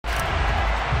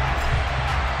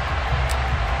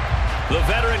The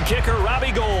veteran kicker,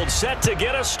 Robbie Gould, set to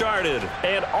get us started.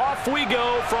 And off we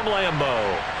go from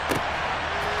Lambeau.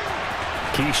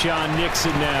 Keyshawn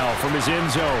Nixon now from his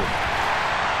end zone.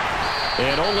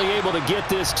 And only able to get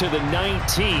this to the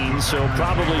 19, so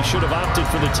probably should have opted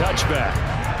for the touchback.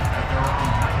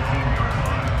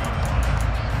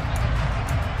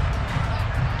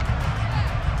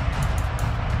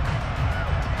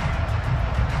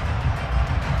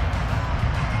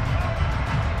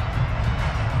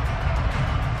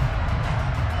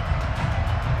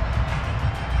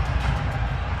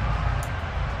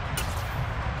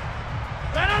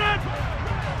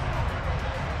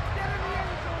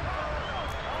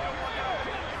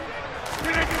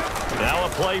 Now a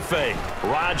play fake.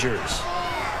 Rodgers.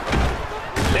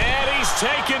 And he's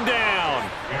taken down.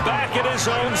 Back at his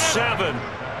own 7.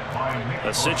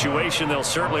 A situation they'll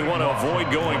certainly want to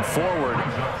avoid going forward.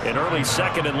 An early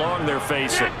 2nd and long they're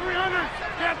facing.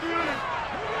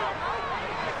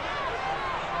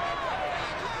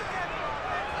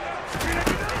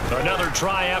 Another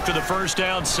try after the first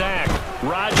down sack.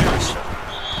 Rodgers.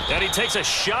 And he takes a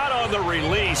shot on the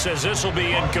release as this will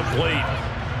be incomplete.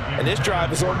 And this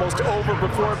drive is almost over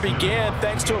before it began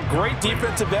thanks to a great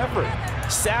defensive effort.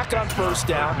 Sack on first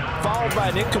down, followed by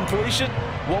an incompletion.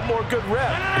 One more good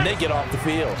rep, and they get off the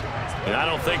field. And I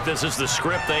don't think this is the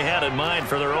script they had in mind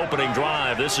for their opening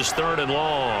drive. This is 3rd and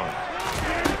long.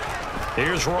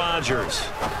 Here's Rodgers.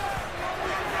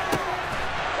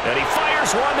 And he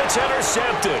fires one that's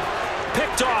intercepted.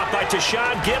 Picked off by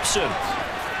Tashawn Gibson.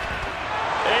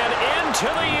 And into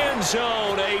the end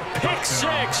zone, a pick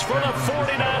 6 for the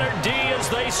 49er D as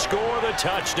they score the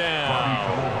touchdown.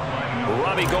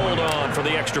 Robbie Gould on for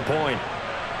the extra point.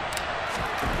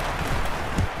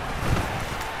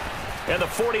 And the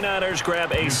 49ers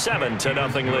grab a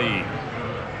 7-0 lead.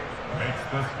 Makes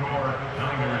the score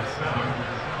Niners 7,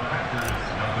 Packers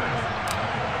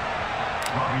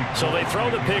 0. So they throw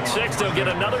the pick 6. They'll get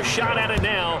another shot at it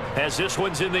now as this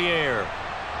one's in the air.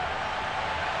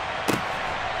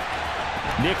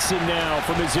 Nixon now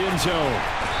from his end zone.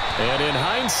 And in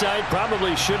hindsight,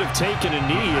 probably should have taken a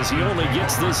knee as he only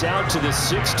gets this out to the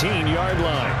 16-yard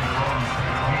line.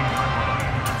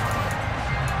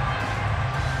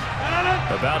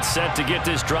 About set to get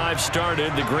this drive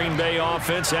started, the Green Bay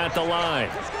offense at the line.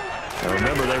 Now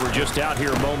remember, they were just out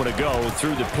here a moment ago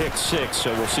through the pick 6,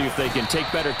 so we'll see if they can take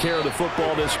better care of the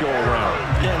football this go-around.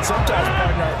 Yeah, and sometimes,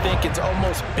 partner, I think it's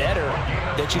almost better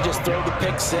that you just throw the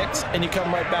pick 6 and you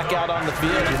come right back out on the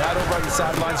field. You're not over on the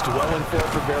sidelines dwelling for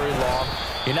very long.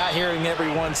 You're not hearing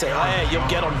everyone say, oh, hey, you'll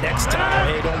get them next time.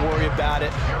 Hey, don't worry about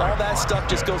it. All that stuff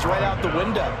just goes right out the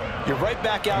window. You're right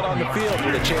back out on the field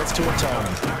with a chance to atone.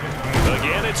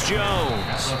 Again, it's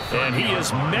Jones, and he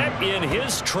is met in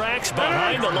his tracks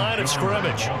behind the line of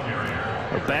scrimmage.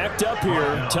 We're backed up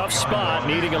here, tough spot,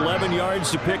 needing 11 yards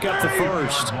to pick up the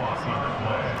first.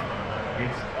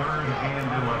 It's 3rd and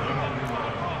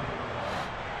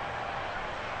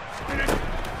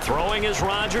 11. Throwing is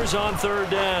Rodgers on 3rd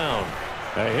down.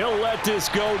 And he'll let this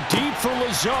go deep for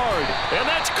Lazard, and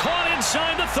that's caught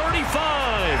inside the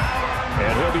 35.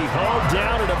 And he'll be hauled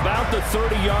down at about the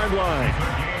 30-yard line.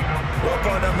 Well,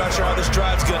 partner, I'm not sure how this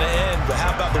drive's going to end, but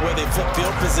how about the way they flip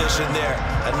field position there?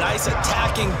 A nice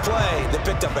attacking play. They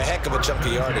picked up a heck of a chunk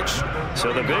of yardage.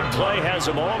 So the big play has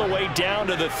them all the way down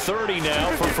to the 30 now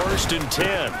for 1st and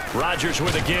 10. Rodgers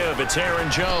with a give. It's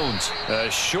Aaron Jones. A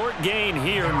short gain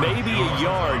here, maybe a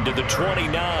yard to the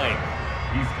 29.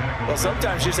 Well,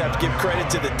 sometimes you just have to give credit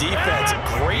to the defense.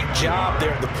 Great job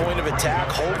there at the point of attack,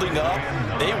 holding up.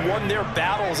 They won their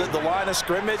battles at the line of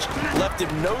scrimmage, left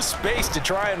him no space to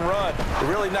try and run. A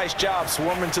really nice job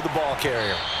swarming to the ball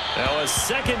carrier. Now a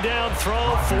 2nd down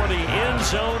throw for the end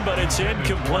zone, but it's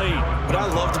incomplete. What I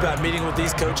loved about meeting with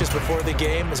these coaches before the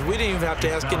game is we didn't even have to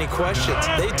ask any questions.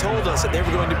 They told us that they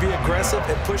were going to be aggressive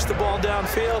and push the ball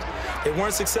downfield. They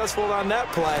weren't successful on that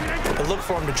play, but look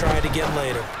for them to try it again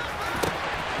later.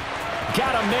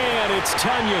 Got a man, it's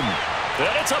Tunyon.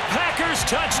 And it's a Packers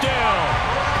touchdown.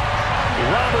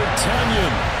 Robert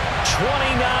Tunyon, 29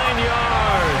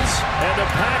 yards. And the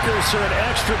Packers are an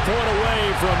extra point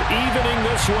away from evening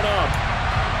this one up.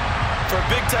 For a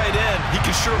big tight end, he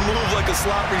can sure move like a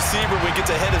slot receiver when he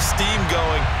gets a head of steam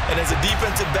going. And as a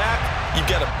defensive back, you've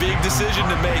got a big decision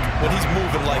to make when he's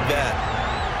moving like that.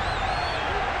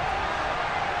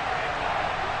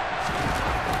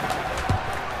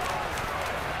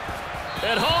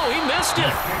 At home, he missed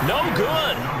it. No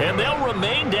good. And they'll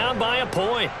remain down by a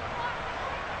point.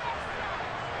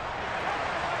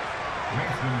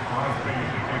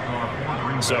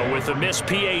 So with the missed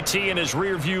PAT in his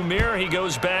rearview mirror, he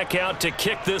goes back out to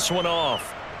kick this one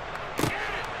off.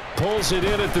 pulls it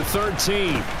in at the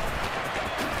 13.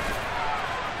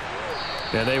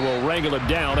 And they will wrangle him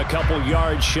down a couple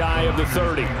yards shy of the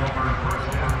 30.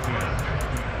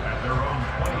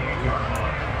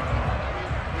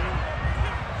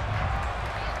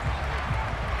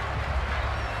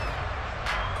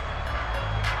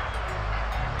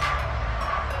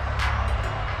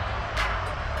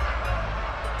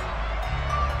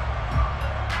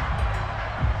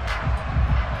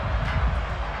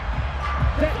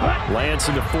 Lance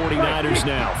and the 49ers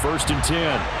now. 1st and 10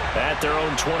 at their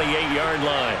own 28-yard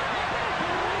line.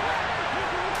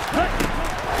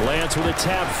 Lance with a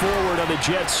tap forward on the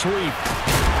jet sweep.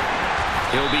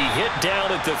 He'll be hit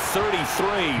down at the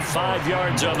 33, 5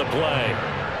 yards on the play.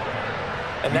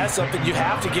 And that's something you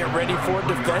have to get ready for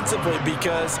defensively,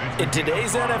 because in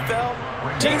today's NFL,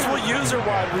 teams will use their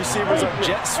wide receivers on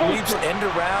jet sweeps, end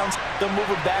arounds. They'll move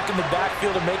them back in the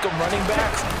backfield and make them running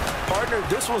backs. Partner,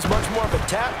 this was much more of a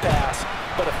tap pass,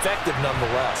 but effective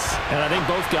nonetheless. And I think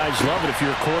both guys love it. If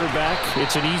you're a quarterback,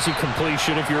 it's an easy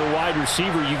completion. If you're a wide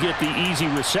receiver, you get the easy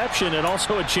reception and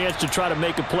also a chance to try to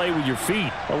make a play with your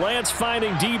feet. Lance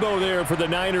finding Debo there for the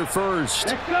Niner first.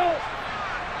 Let's go.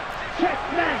 Check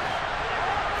back.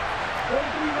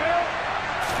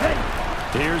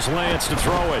 Here's Lance to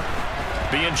throw it.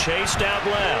 Being chased out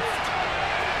left.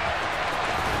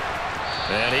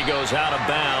 And he goes out of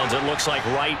bounds. It looks like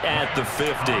right at the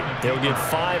 50. He'll get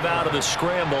 5 out of the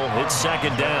scramble. It's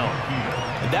 2nd down.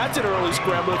 And that's an early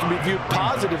scramble that can be viewed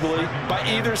positively by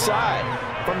either side.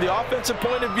 From the offensive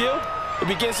point of view, it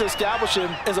begins to establish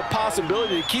him as a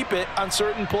possibility to keep it on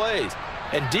certain plays.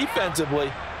 And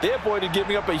defensively, they avoided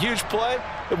giving up a huge play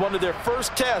in one of their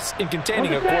first tests in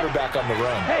containing a quarterback on the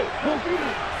run. Hey, open.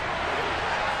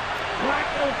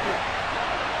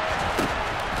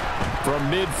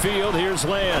 From midfield, here's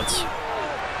Lance.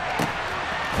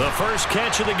 The first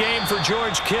catch of the game for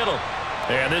George Kittle.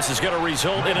 And this is going to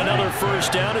result in another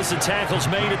 1st down as the tackle's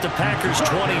made at the Packers'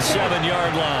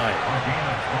 27-yard line.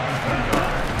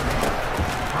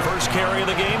 First carry of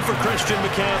the game for Christian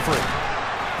McCaffrey.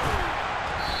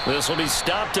 This will be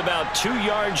stopped about 2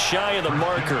 yards shy of the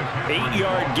marker.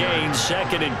 8-yard gain,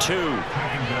 2nd and 2.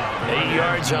 8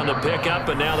 yards on the pickup,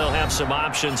 and now they'll have some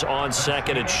options on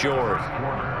 2nd and short.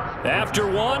 After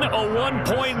one, a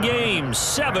 1-point game,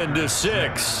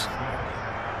 7-6.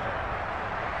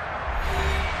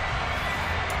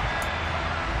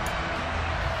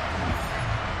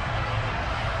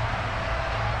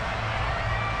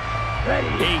 Ready.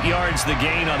 8 yards the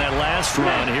gain on that last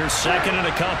run. Here's 2nd and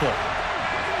a couple.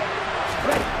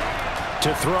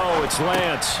 To throw, it's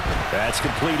Lance. That's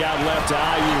complete out left to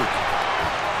Ayuk.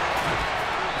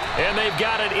 And they've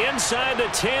got it inside the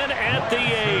 10 at the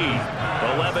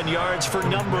 8. 11 yards for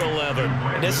number 11.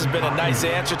 And this has been a nice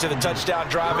answer to the touchdown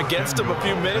drive against them a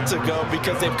few minutes ago,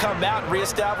 because they've come out and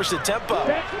reestablished the tempo.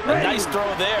 A nice throw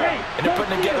there, and they're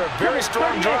putting together a very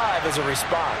strong drive as a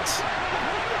response.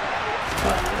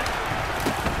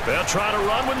 They'll try to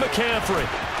run with McCaffrey.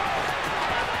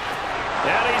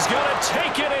 And he's going to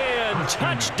take it in.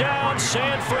 Touchdown,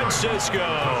 San Francisco.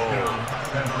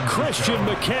 Christian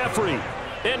McCaffrey.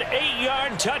 An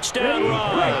 8-yard touchdown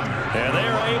run. And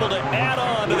they're able to add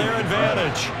on to their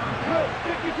advantage.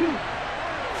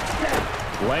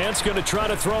 Lance going to try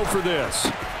to throw for this.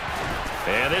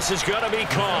 And this is going to be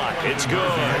caught. It's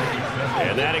good.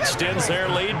 And that extends their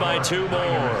lead by 2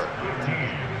 more.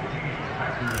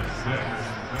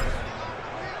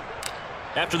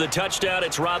 After the touchdown,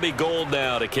 it's Robbie Gould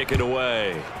now to kick it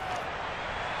away.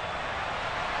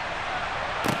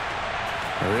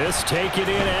 This taken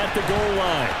in at the goal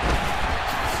line.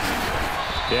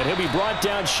 And he'll be brought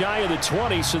down shy of the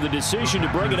 20, so the decision to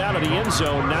bring it out of the end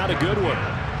zone, not a good one.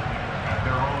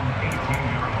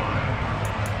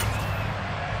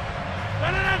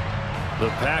 The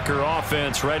Packer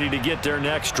offense ready to get their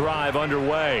next drive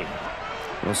underway.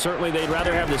 Well, certainly they'd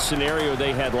rather have the scenario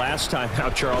they had last time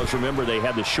out, Charles. Remember, they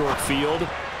had the short field.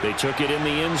 They took it in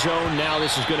the end zone. Now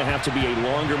this is going to have to be a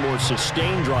longer, more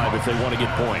sustained drive if they want to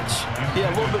get points. Yeah,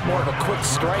 a little bit more of a quick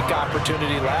strike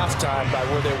opportunity last time by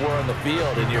where they were in the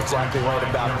field, and you're exactly right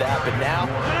about that. But now,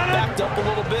 backed up a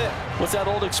little bit. What's that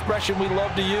old expression we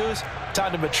love to use?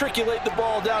 Time to matriculate the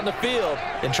ball down the field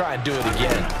and try and do it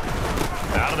again.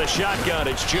 Out of the shotgun,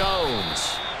 it's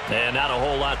Jones. And not a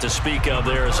whole lot to speak of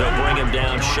there as they'll bring him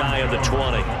down shy of the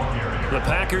 20. The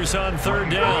Packers on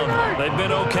 3rd down. They've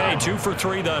been okay, 2 for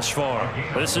 3 thus far.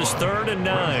 This is 3rd and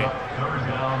 9.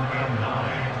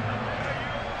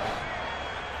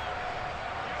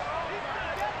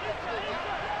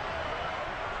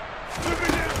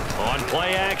 On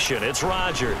play action, it's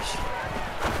Rodgers.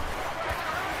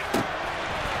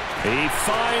 He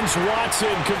finds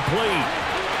Watson complete.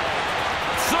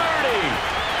 30.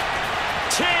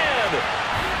 10.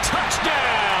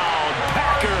 Touchdown,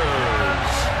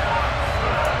 Packers.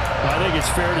 I think it's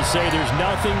fair to say there's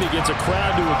nothing that gets a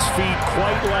crowd to its feet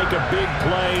quite like a big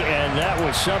play, and that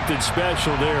was something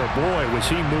special there. Boy, was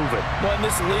he moving. Well, in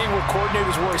this league where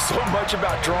coordinators worry so much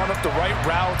about drawing up the right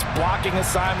routes, blocking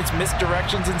assignments,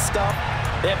 misdirections and stuff,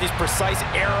 they have these precise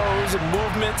arrows and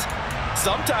movements.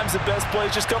 Sometimes the best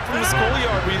plays just come from the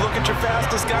schoolyard where you look at your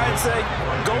fastest guy and say,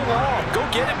 go long, go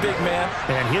get it, big man.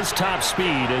 And his top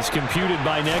speed, as computed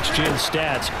by Next Gen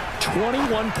Stats,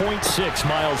 21.6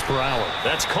 miles per hour.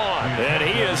 That's caught, and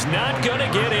he is not going to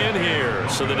get in here.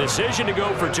 So the decision to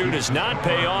go for 2 does not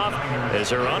pay off as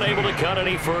they're unable to cut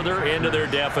any further into their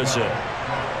deficit.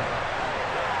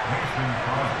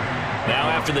 Now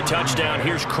after the touchdown,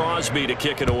 here's Crosby to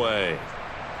kick it away.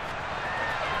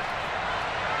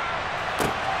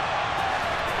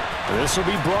 This will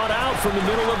be brought out from the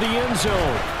middle of the end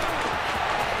zone.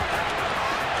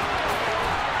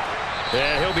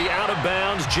 And he'll be out of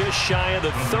bounds just shy of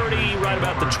the 30, right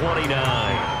about the 29.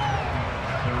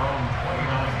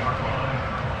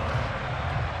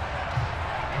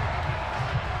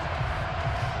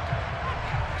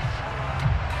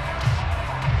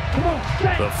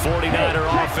 The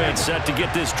 49er offense set to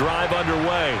get this drive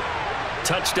underway.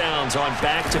 Touchdowns on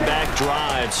back-to-back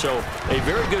drives, so a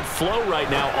very good flow right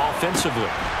now offensively.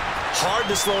 Hard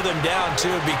to slow them down,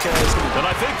 too, because... And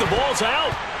I think the ball's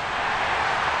out.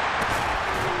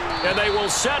 And they will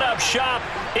set up shop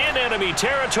in enemy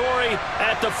territory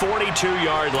at the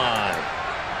 42-yard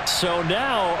line. So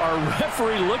now our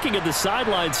referee looking at the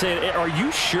sideline saying, are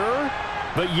you sure?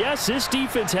 But yes, this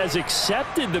defense has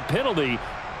accepted the penalty.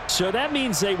 So that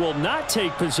means they will not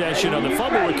take possession on the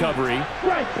fumble recovery.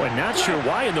 Well, not sure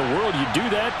why in the world you do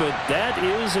that, but that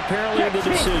is apparently the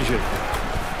decision.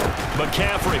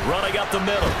 McCaffrey running up the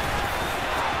middle.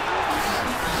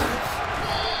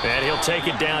 And he'll take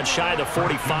it down shy of the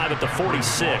 45 at the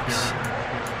 46.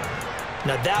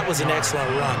 Now, that was an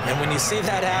excellent run. And when you see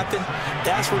that happen,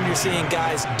 that's when you're seeing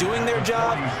guys doing their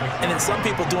job and then some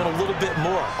people doing a little bit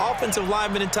more. Offensive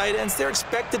linemen and tight ends, they're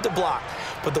expected to block.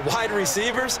 But the wide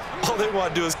receivers, all they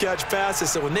want to do is catch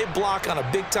passes. So when they block on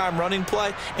a big-time running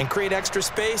play and create extra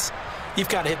space, you've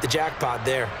kind of hit the jackpot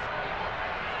there.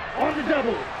 On the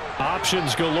double.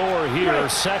 Options galore here.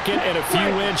 Second and a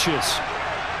few inches.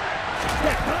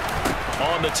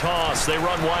 On the toss, they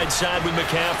run wide side with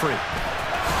McCaffrey.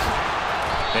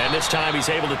 And this time he's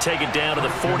able to take it down to the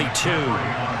 42.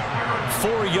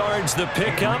 4 yards the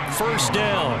pickup, first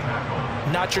down.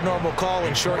 Not your normal call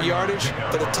in short yardage,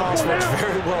 but the toss works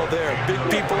very well there. Big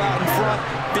people out in front,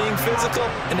 being physical,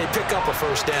 and they pick up a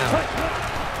first down.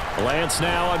 Lance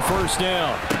now on first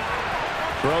down.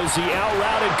 Throws the out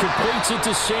route and completes it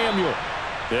to Samuel.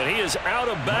 And he is out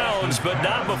of bounds, but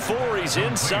not before he's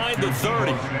inside the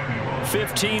 30.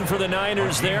 15 for the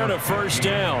Niners there and a first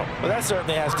down. Well, that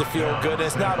certainly has to feel good.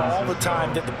 It's not all the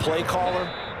time that the play caller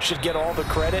should get all the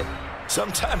credit.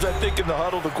 Sometimes I think in the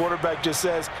huddle, the quarterback just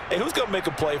says, hey, who's going to make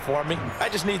a play for me? I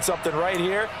just need something right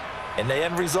here. And the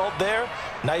end result there,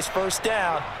 nice first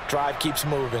down. Drive keeps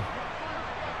moving.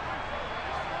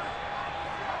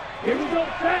 Here we go,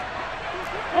 set.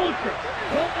 Ultra.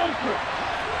 Go ultra.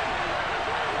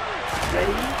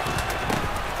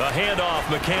 A handoff,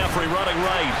 McCaffrey running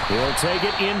right. He'll take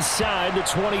it inside the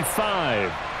 25.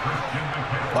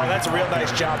 Oh, that's a real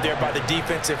nice job there by the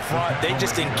defensive front. They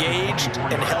just engaged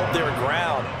and held their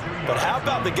ground. But how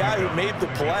about the guy who made the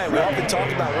play? We often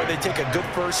talk about whether they take a good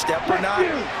first step or not.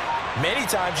 Many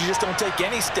times you just don't take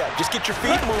any step. Just get your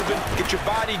feet moving, get your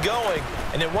body going,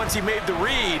 and then once he made the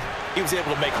read, he was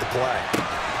able to make the play.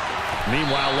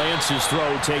 Meanwhile, Lance's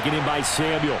throw taken in by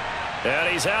Samuel.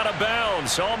 And he's out of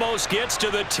bounds. Almost gets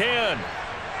to the 10.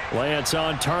 Lance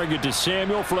on target to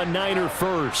Samuel for a Niner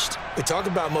first. We talk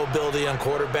about mobility on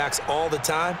quarterbacks all the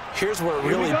time. Here's where it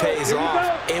really pays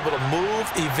off. Able to move,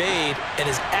 evade, and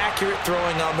is accurate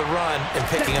throwing on the run and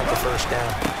picking up the first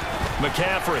down.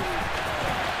 McCaffrey.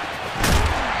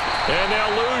 And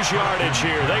they'll lose yardage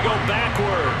here. They go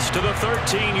backwards to the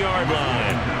 13-yard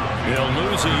line. They'll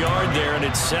lose a yard there, and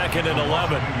it's 2nd and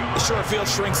 11. The short field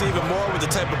shrinks even more with the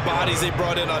type of bodies they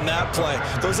brought in on that play.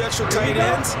 Those extra tight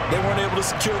ends, they weren't able to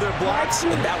secure their blocks,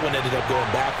 and that one ended up going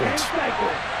backwards.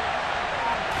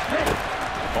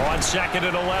 On 2nd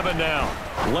and 11 now.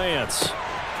 Lance.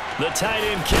 The tight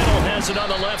end Kittle has it on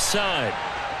the left side.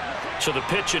 So the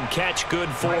pitch and catch good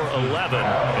for 11.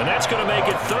 And that's going to make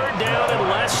it 3rd down and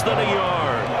less than a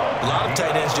yard. A lot of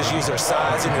tight ends just use their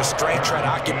size and their strength, try to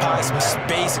occupy some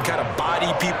space and kind of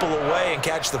body people away and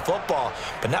catch the football.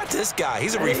 But not this guy.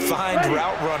 He's a refined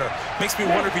route runner. Makes me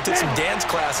wonder if he took some dance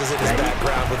classes in his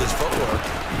background with his footwork.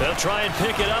 They'll try and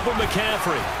pick it up with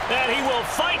McCaffrey. And he will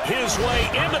fight his way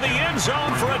into the end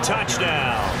zone for a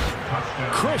touchdown.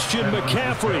 Christian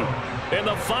McCaffrey in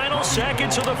the final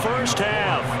seconds of the first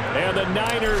half. And the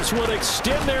Niners will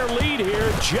extend their lead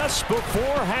here just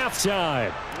before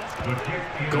halftime.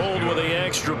 Gold with the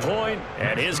extra point,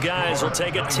 and his guys will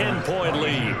take a 10-point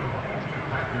lead.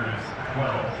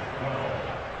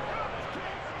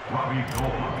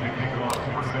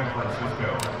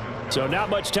 So not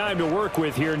much time to work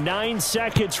with here. 9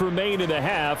 seconds remain in the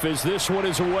half as this one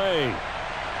is away.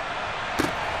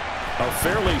 A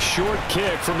fairly short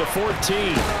kick from the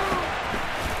 14.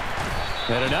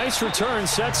 And a nice return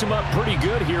sets him up pretty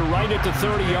good here right at the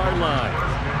 30-yard line.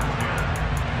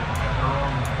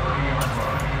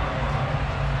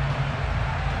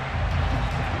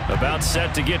 About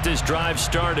set to get this drive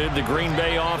started. The Green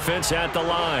Bay offense at the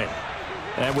line.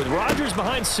 And with Rodgers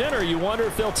behind center, you wonder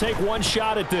if they'll take one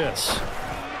shot at this.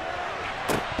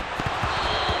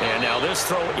 And now this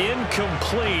throw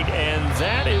incomplete, and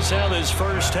that is how this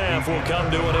first half will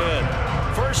come to an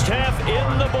end. First half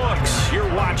in the books.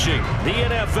 You're watching the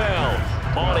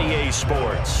NFL on EA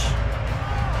Sports.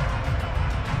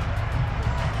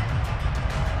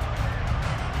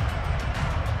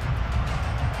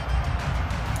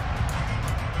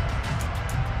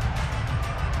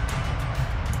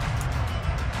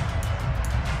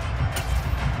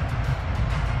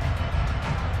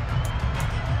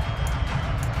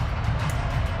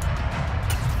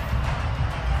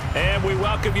 And we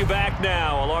welcome you back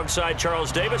now. Alongside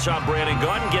Charles Davis, I'm Brandon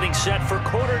Gaudin, getting set for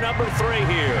quarter number 3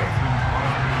 here.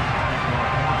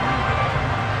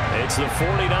 It's the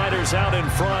 49ers out in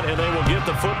front, and they will get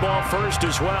the football first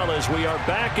as well as we are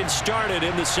back and started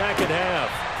in the second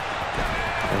half.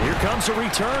 And here comes a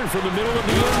return from the middle of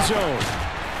the end zone.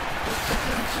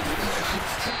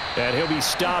 And he'll be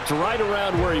stopped right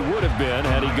around where he would have been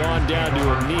had he gone down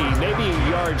to a knee, maybe a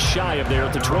yard shy of there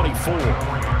at the 24.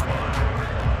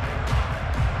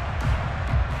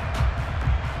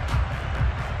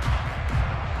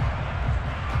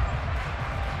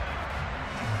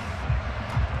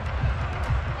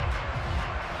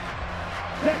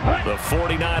 The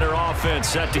 49er offense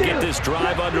set to get this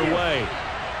drive underway.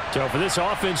 So for this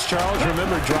offense, Charles,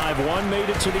 remember drive 1 made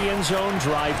it to the end zone.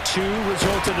 Drive 2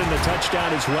 resulted in a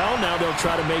touchdown as well. Now they'll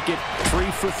try to make it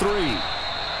 3 for 3.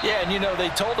 Yeah, and you know, they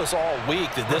told us all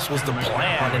week that this was the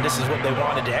plan and this is what they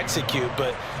wanted to execute,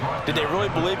 but did they really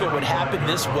believe it would happen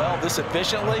this well, this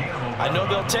efficiently? I know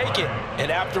they'll take it,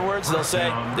 and afterwards they'll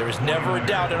say, there was never a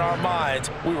doubt in our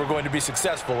minds we were going to be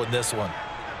successful in this one.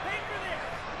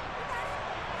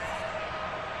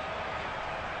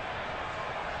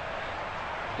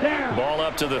 Ball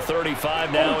up to the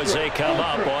 35 now as they come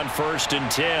up on 1st and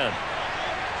 10.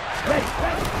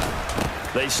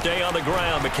 They stay on the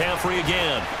ground. McCaffrey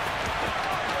again.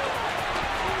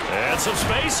 And some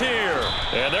space here.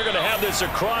 And they're going to have this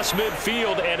across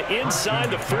midfield and inside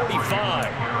the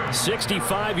 45.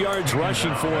 65 yards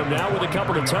rushing for him now with a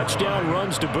couple of touchdown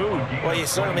runs to boot. Well, you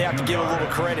certainly have to give a little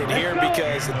credit here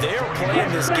because they're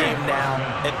playing this game now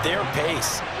at their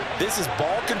pace. This is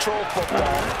ball control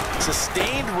football,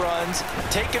 sustained runs,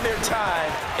 taking their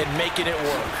time and making it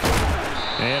work.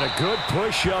 And a good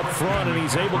push up front, and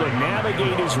he's able to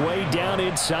navigate his way down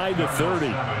inside the 30.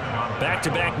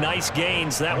 Back-to-back nice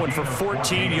gains. That one for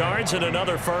 14 yards and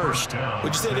another first.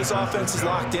 Would you say this offense is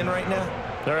locked in right now?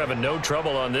 They're having no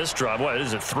trouble on this drive. What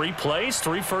is it, 3 plays,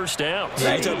 3 first downs?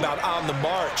 Yeah, you talk about on the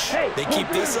march. They keep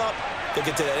this up, they'll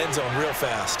get to that end zone real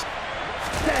fast.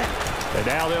 And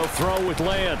now they'll throw with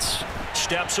Lance.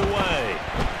 Steps away.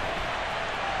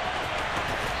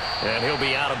 And he'll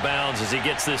be out of bounds as he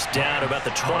gets this down about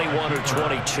the 21 or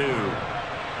 22.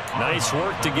 Nice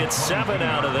work to get 7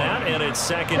 out of that, and it's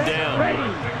 2nd down.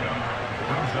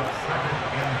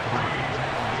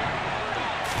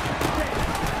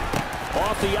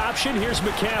 Off the option, here's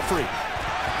McCaffrey.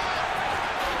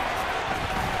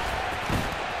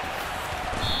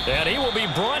 And he will be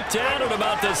brought down at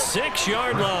about the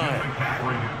 6-yard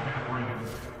line.